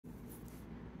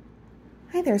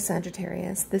Hi there,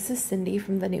 Sagittarius. This is Cindy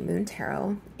from the New Moon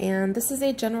Tarot, and this is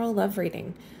a general love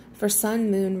reading for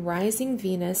Sun, Moon, Rising,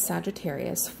 Venus,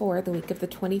 Sagittarius for the week of the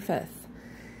 25th.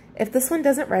 If this one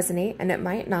doesn't resonate, and it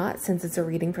might not since it's a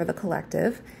reading for the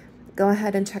collective, go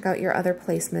ahead and check out your other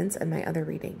placements and my other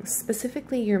readings,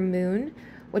 specifically your Moon,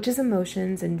 which is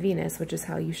emotions, and Venus, which is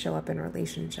how you show up in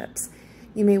relationships.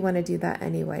 You may want to do that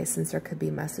anyway since there could be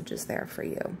messages there for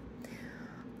you.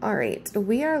 All right,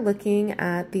 we are looking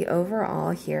at the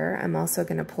overall here. I'm also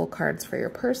going to pull cards for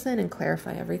your person and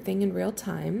clarify everything in real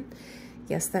time.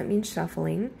 Yes, that means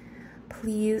shuffling.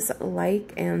 Please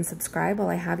like and subscribe while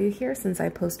I have you here since I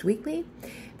post weekly.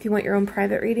 If you want your own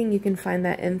private reading, you can find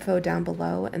that info down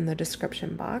below in the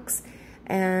description box.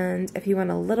 And if you want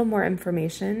a little more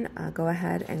information, go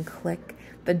ahead and click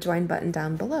the join button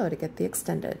down below to get the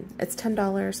extended. It's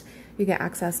 $10. You get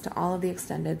access to all of the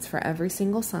extendeds for every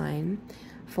single sign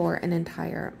for an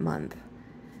entire month.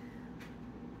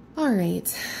 All right,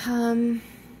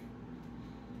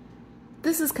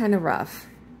 this is kind of rough.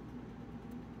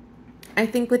 I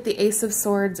think with the Ace of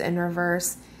Swords in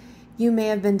reverse, you may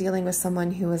have been dealing with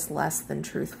someone who is less than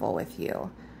truthful with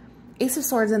you. Ace of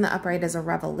Swords in the upright is a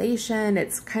revelation.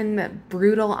 It's kind of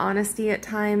brutal honesty at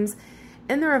times.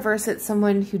 In the reverse, it's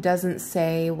someone who doesn't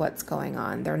say what's going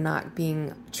on. They're not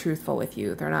being truthful with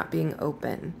you. They're not being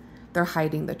open. They're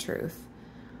hiding the truth.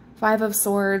 Five of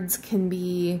Swords can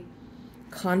be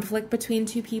conflict between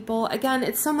two people. Again,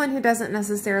 it's someone who doesn't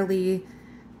necessarily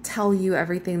tell you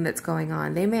everything that's going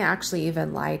on. They may actually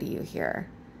even lie to you here.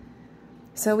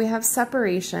 So we have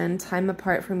separation, time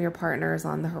apart from your partner is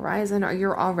on the horizon, or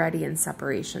you're already in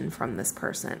separation from this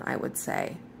person, I would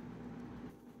say.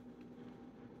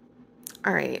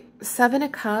 All right, Seven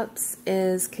of Cups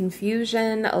is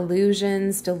confusion,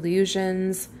 illusions,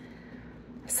 delusions.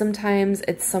 Sometimes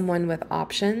it's someone with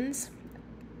options.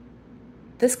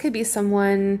 This could be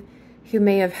someone who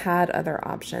may have had other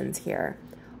options here.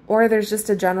 Or there's just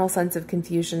a general sense of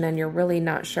confusion and you're really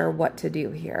not sure what to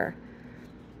do here.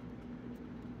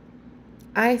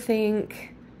 I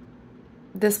think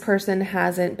this person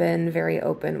hasn't been very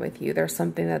open with you. There's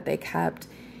something that they kept.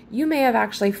 You may have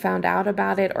actually found out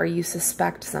about it, or you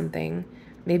suspect something.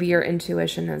 Maybe your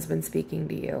intuition has been speaking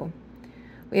to you.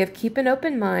 We have keep an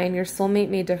open mind. Your soulmate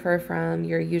may differ from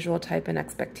your usual type and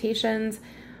expectations,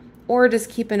 or just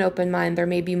keep an open mind. There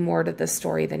may be more to this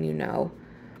story than you know.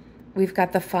 We've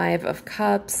got the Five of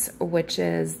Cups, which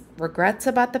is regrets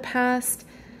about the past,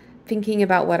 thinking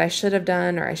about what I should have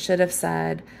done or I should have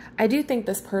said. I do think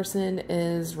this person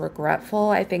is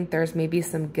regretful. I think there's maybe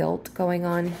some guilt going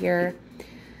on here.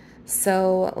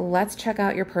 So let's check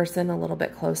out your person a little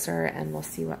bit closer and we'll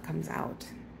see what comes out.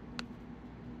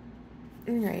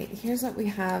 All right, here's what we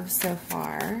have so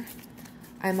far.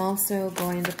 I'm also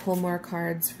going to pull more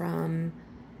cards from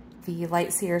the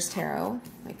Light Seers Tarot,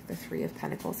 like the Three of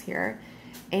Pentacles here.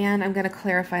 And I'm going to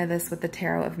clarify this with the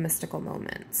Tarot of Mystical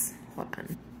Moments. Hold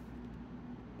on.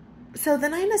 So the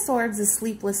Nine of Swords is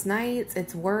sleepless nights,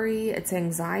 it's worry, it's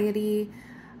anxiety.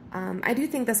 I do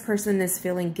think this person is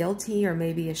feeling guilty or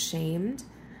maybe ashamed.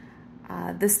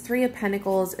 This Three of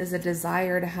Pentacles is a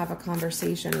desire to have a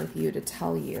conversation with you, to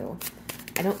tell you.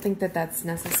 I don't think that that's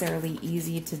necessarily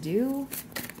easy to do.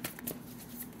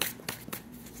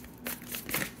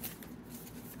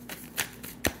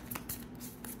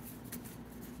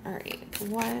 All right,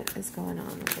 what is going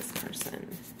on with this person?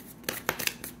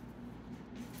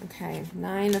 Okay,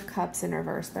 Nine of Cups in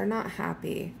reverse. They're not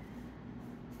happy.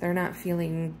 They're not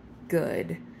feeling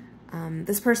good.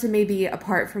 This person may be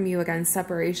apart from you. Again,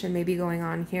 separation may be going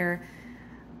on here.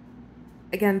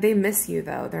 Again, they miss you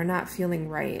though. They're not feeling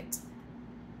right.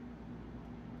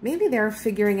 Maybe they're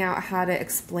figuring out how to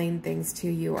explain things to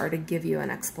you or to give you an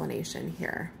explanation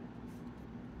here.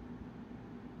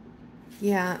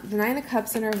 Yeah, the Nine of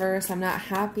Cups in reverse. I'm not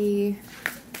happy.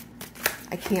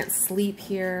 I can't sleep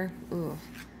here. Ooh.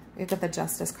 We've got the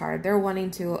Justice card. They're wanting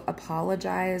to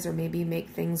apologize or maybe make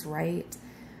things right.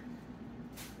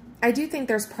 I do think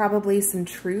there's probably some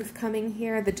truth coming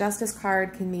here. The Justice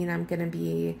card can mean I'm going to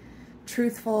be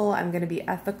truthful, I'm going to be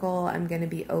ethical, I'm going to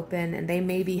be open, and they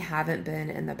maybe haven't been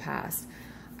in the past.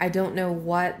 I don't know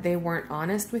what they weren't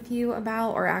honest with you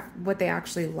about or what they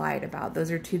actually lied about.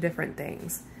 Those are two different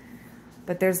things.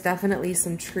 But there's definitely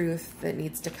some truth that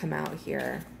needs to come out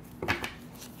here.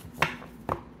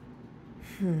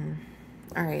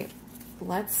 All right,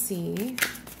 let's see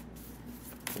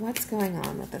what's going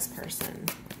on with this person.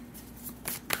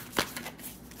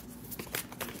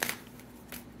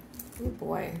 Oh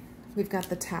boy, we've got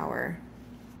the Tower.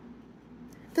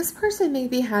 This person may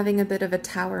be having a bit of a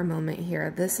Tower moment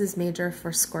here. This is major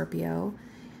for Scorpio.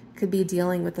 Could be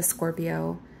dealing with a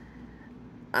Scorpio.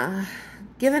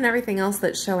 Given everything else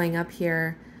that's showing up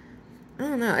here, I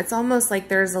don't know. It's almost like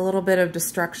there's a little bit of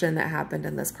destruction that happened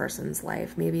in this person's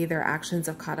life. Maybe their actions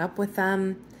have caught up with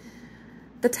them.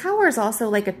 The Tower is also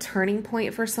like a turning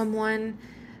point for someone.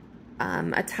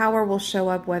 A tower will show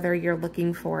up whether you're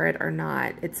looking for it or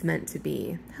not. It's meant to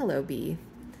be. Hello, B.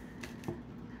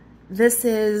 This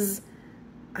is...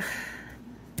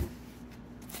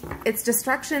 It's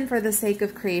destruction for the sake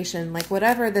of creation. Like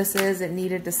whatever this is, it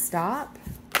needed to stop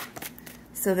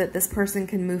so that this person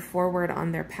can move forward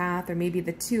on their path, or maybe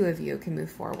the two of you can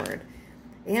move forward.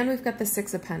 And we've got the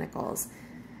Six of Pentacles.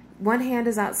 One hand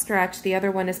is outstretched, the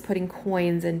other one is putting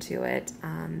coins into it.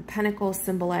 Pentacles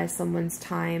symbolize someone's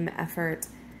time, effort,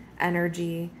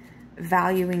 energy,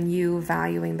 valuing you,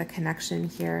 valuing the connection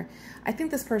here. I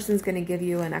think this person's going to give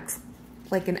you an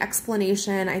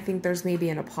explanation. I think there's maybe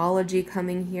an apology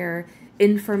coming here,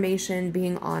 information,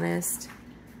 being honest.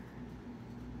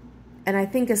 And I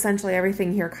think essentially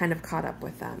everything here kind of caught up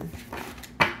with them.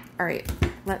 All right,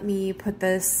 let me put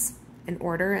this in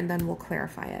order and then we'll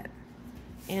clarify it.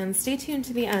 And stay tuned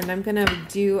to the end. I'm going to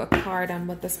do a card on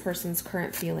what this person's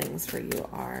current feelings for you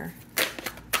are.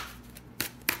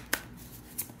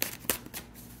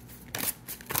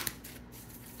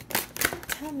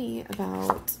 Tell me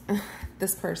about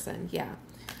this person. Yeah,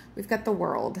 we've got the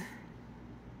World.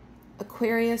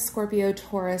 Aquarius, Scorpio,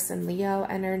 Taurus, and Leo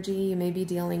energy. You may be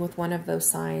dealing with one of those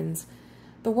signs.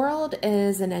 The World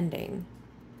is an ending.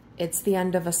 It's the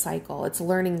end of a cycle. It's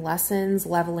learning lessons,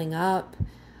 leveling up.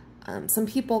 Some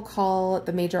people call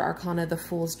the major arcana the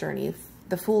Fool's Journey.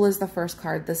 The Fool is the first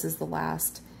card. This is the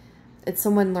last. It's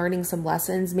someone learning some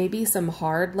lessons, maybe some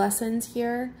hard lessons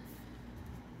here.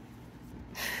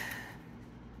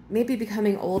 Maybe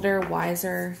becoming older,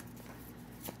 wiser,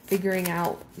 figuring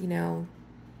out, you know,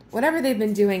 whatever they've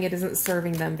been doing, it isn't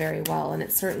serving them very well, and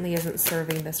it certainly isn't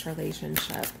serving this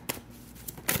relationship.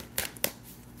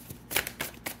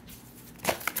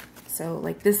 So,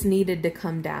 like, this needed to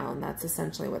come down. That's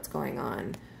essentially what's going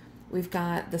on. We've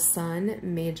got the Sun,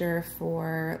 major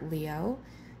for Leo.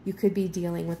 You could be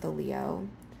dealing with the Leo.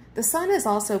 The Sun is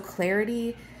also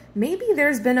clarity. Maybe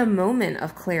there's been a moment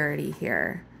of clarity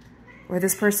here where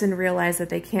this person realized that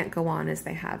they can't go on as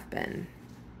they have been.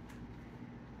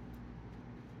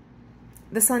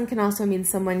 The Sun can also mean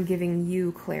someone giving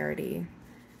you clarity.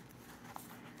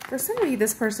 For some of you,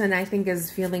 this person, I think, is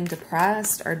feeling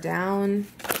depressed or down.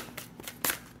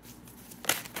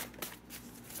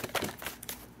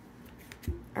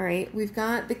 All right, we've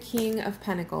got the King of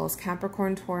Pentacles,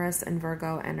 Capricorn, Taurus, and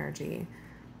Virgo energy.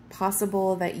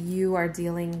 Possible that you are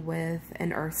dealing with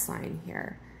an earth sign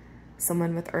here.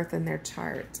 Someone with earth in their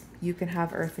chart. You can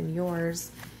have earth in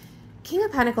yours. King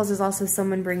of Pentacles is also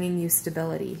someone bringing you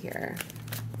stability here.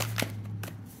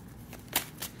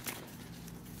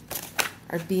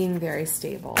 Or being very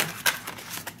stable.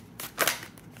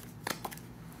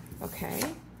 Okay.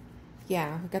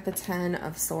 Yeah, we've got the Ten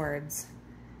of Swords.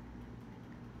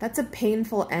 That's a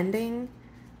painful ending.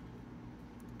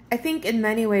 I think in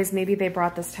many ways, maybe they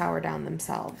brought this tower down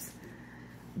themselves.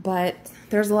 But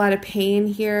there's a lot of pain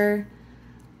here.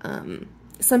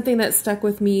 Something that stuck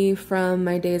with me from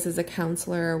my days as a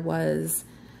counselor was,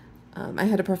 I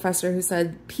had a professor who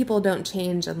said, people don't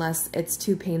change unless it's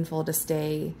too painful to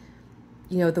stay,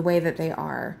 you know, the way that they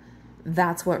are.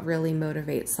 That's what really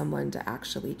motivates someone to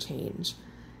actually change.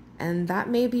 And that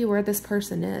may be where this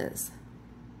person is.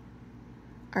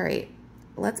 All right,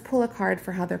 let's pull a card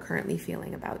for how they're currently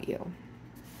feeling about you.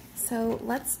 So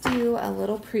let's do a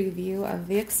little preview of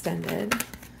the extended.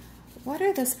 What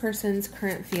are this person's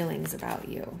current feelings about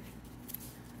you?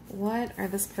 What are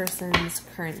this person's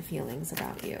current feelings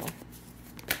about you?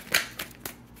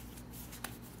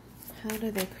 How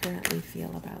do they currently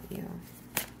feel about you?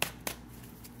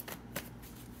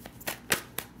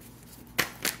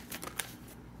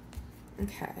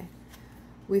 Okay.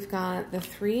 We've got the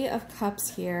Three of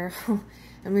Cups here,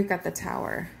 and we've got the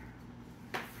Tower.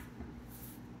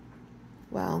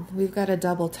 Well, we've got a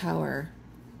double Tower.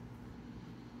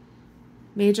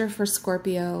 Major for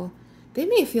Scorpio. They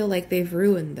may feel like they've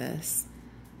ruined this.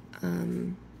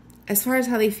 As far as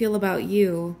how they feel about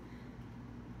you,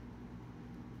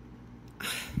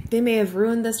 they may have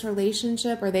ruined this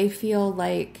relationship, or they feel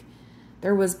like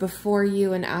there was before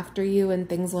you and after you and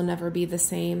things will never be the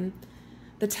same.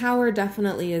 The Tower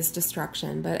definitely is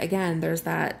destruction, but again, there's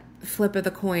that flip of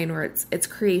the coin where it's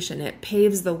creation. It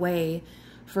paves the way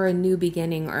for a new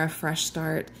beginning or a fresh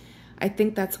start. I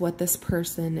think that's what this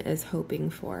person is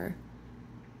hoping for.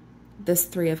 This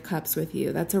Three of Cups with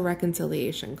you. That's a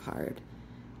reconciliation card.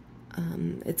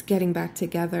 It's getting back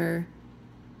together.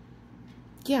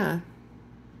 Yeah.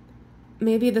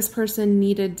 maybe this person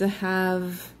needed to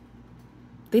have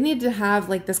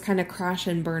like this kind of crash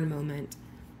and burn moment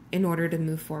in order to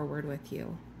move forward with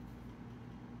you.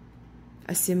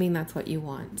 Assuming that's what you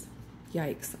want.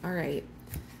 Yikes. All right.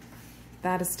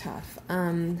 That is tough.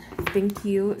 Thank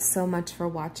you so much for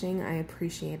watching. I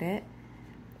appreciate it.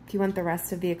 If you want the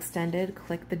rest of the extended,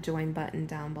 click the join button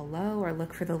down below or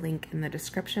look for the link in the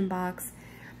description box.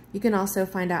 You can also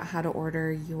find out how to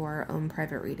order your own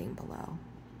private reading below.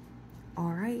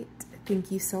 All right.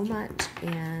 Thank you so much,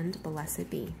 and blessed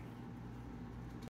be.